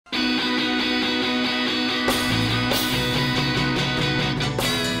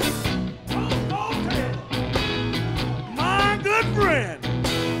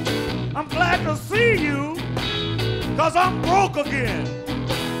'cause I'm broke again.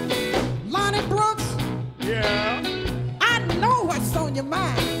 Lonnie Brooks? Yeah? I know what's on your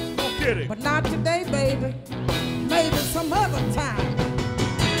mind. No kidding. But not today, baby. Maybe some other time.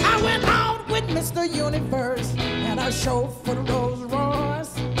 I went out with Mr. Universe and I chauffeured the Rolls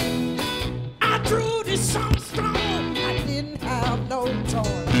Royce. I drew this song strong. I didn't have no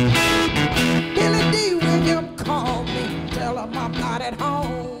choice. Billy D. Williams called me, tell him I'm not at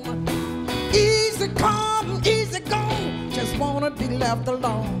home. Easy come, easy go, just wanna be left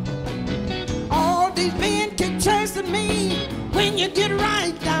alone. All these men keep chasing me. When you get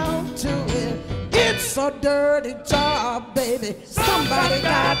right down to it, it's a dirty job, baby. Somebody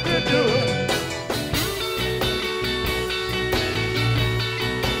got to do it.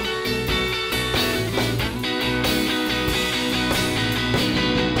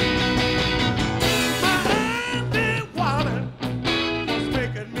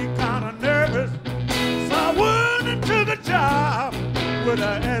 With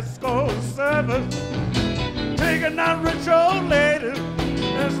an escort service, taking out rich old ladies,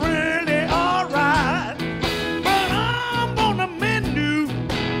 that's really alright. But I'm on the menu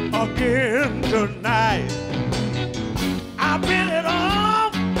again tonight. I bit it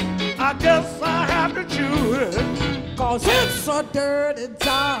off, I guess I have to chew it. 'Cause it's a dirty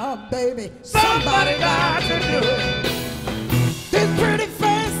job, baby. Somebody got to do it. This pretty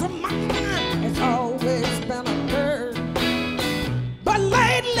face of mine has always been a curse. But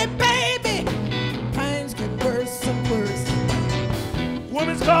lately, baby, things get worse and worse.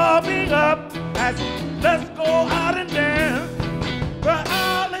 Women's call me up, ask, let's go out and dance. But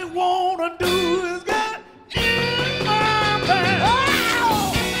all they wanna do is get in my pants.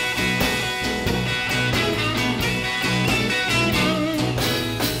 Oh!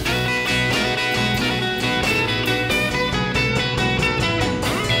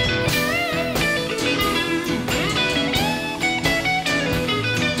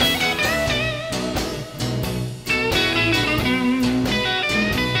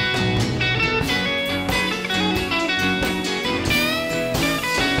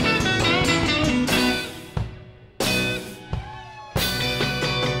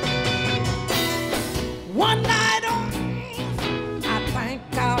 One night on, I think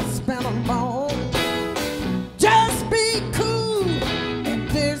I'll spend alone. Just be cool and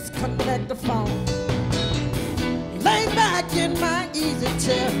disconnect the phone. Lay back in my easy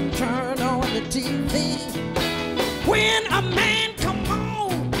chair, turn on the TV. When a man come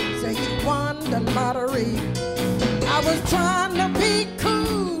on, say he won the lottery. I was trying to be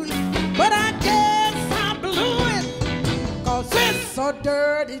cool, but I guess I blew it. 'Cause it's a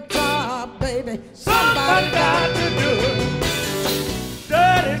dirty job, baby. Somebody got to do it.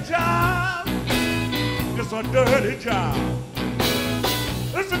 Dirty job. It's a dirty job.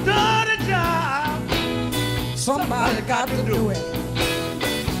 It's a dirty job. Somebody got to do it.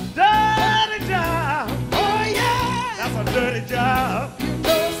 Dirty job. Oh yeah. That's a dirty job. You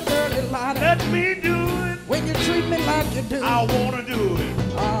know it's dirty, Lonnie. Let me do it. When you treat me like you do. I wanna do it.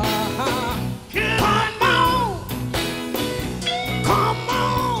 Uh-huh. Come on. Come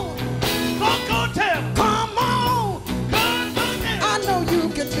on. Koko, tell me. Come on. Koko, tell me. I know you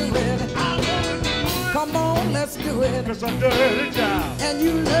can do it. I wanna do it. Come on, let's do it. It's a dirty job. And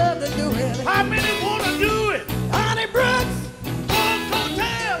you love to do it. How many wanna do it? Lonnie Brooks. Koko,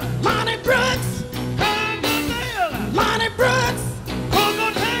 tell me. Lonnie Brooks. Koko, tell me. Lonnie Brooks. Koko,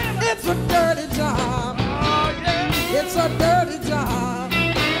 tell me. It's a dirty job. Oh, yeah. It's a dirty job.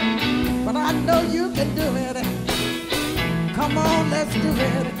 But I know you can do it. Come on, let's do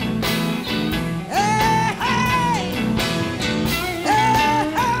it. Hey, hey. Hey,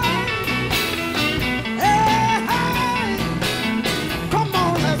 hey. Hey, hey. Come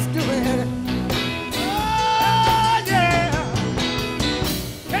on, let's do it. Oh, yeah.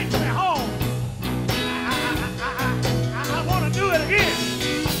 Take me home. I want to do it again.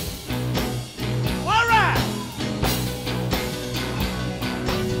 All right.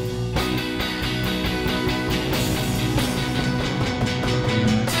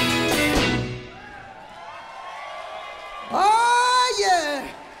 Oh, yeah.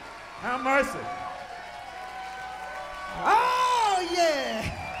 Have mercy. Oh, yeah.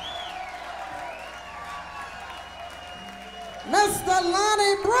 Mr.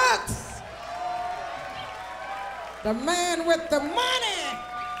 Lonnie Brooks. The man with the money.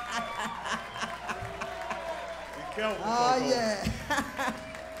 Be careful, Oh, Koko. yeah.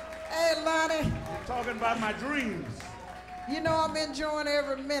 Hey, Lonnie. You're talking about my dreams. You know I'm enjoying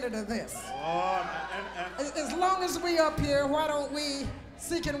every minute of this. Oh, As long as we up here, why don't we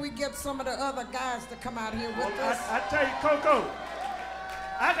see can we get some of the other guys to come out here with us? I tell you, Koko,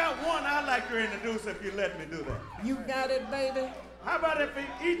 I got one I'd like to introduce if you let me do that. You got it, baby. How about if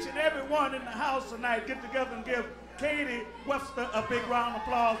each and every one in the house tonight get together and give Katie Webster a big round of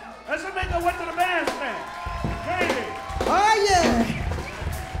applause. Let's make her way to the bandstand. Katie. Oh, yeah.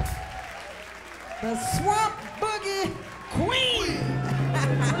 The Swamp Boogie Queen.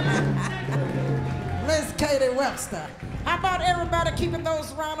 Miss Katie Webster. How about everybody keeping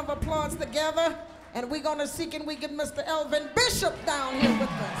those round of applause together? And we're gonna see can we get Mr. Elvin Bishop down here with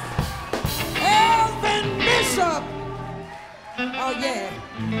us. Elvin Bishop! Oh yeah.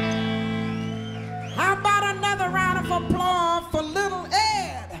 How about another round of applause for Lil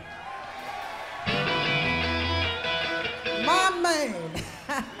Ed? My man.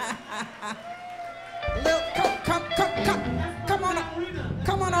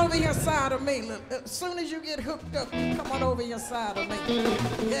 Come on over your side of me. As soon as you get hooked up, come on over your side of me.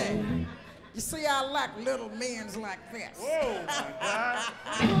 Yeah. You see, I like little men's like this. Whoa, my God.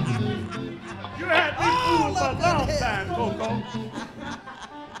 You had me fooled for a long time, Koko.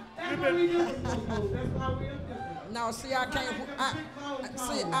 No, see, I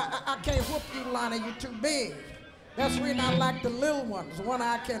can't whoop you, Lonnie. You're too big. That's the reason I like the little ones. One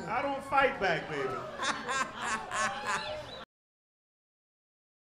I can. I don't fight back, baby.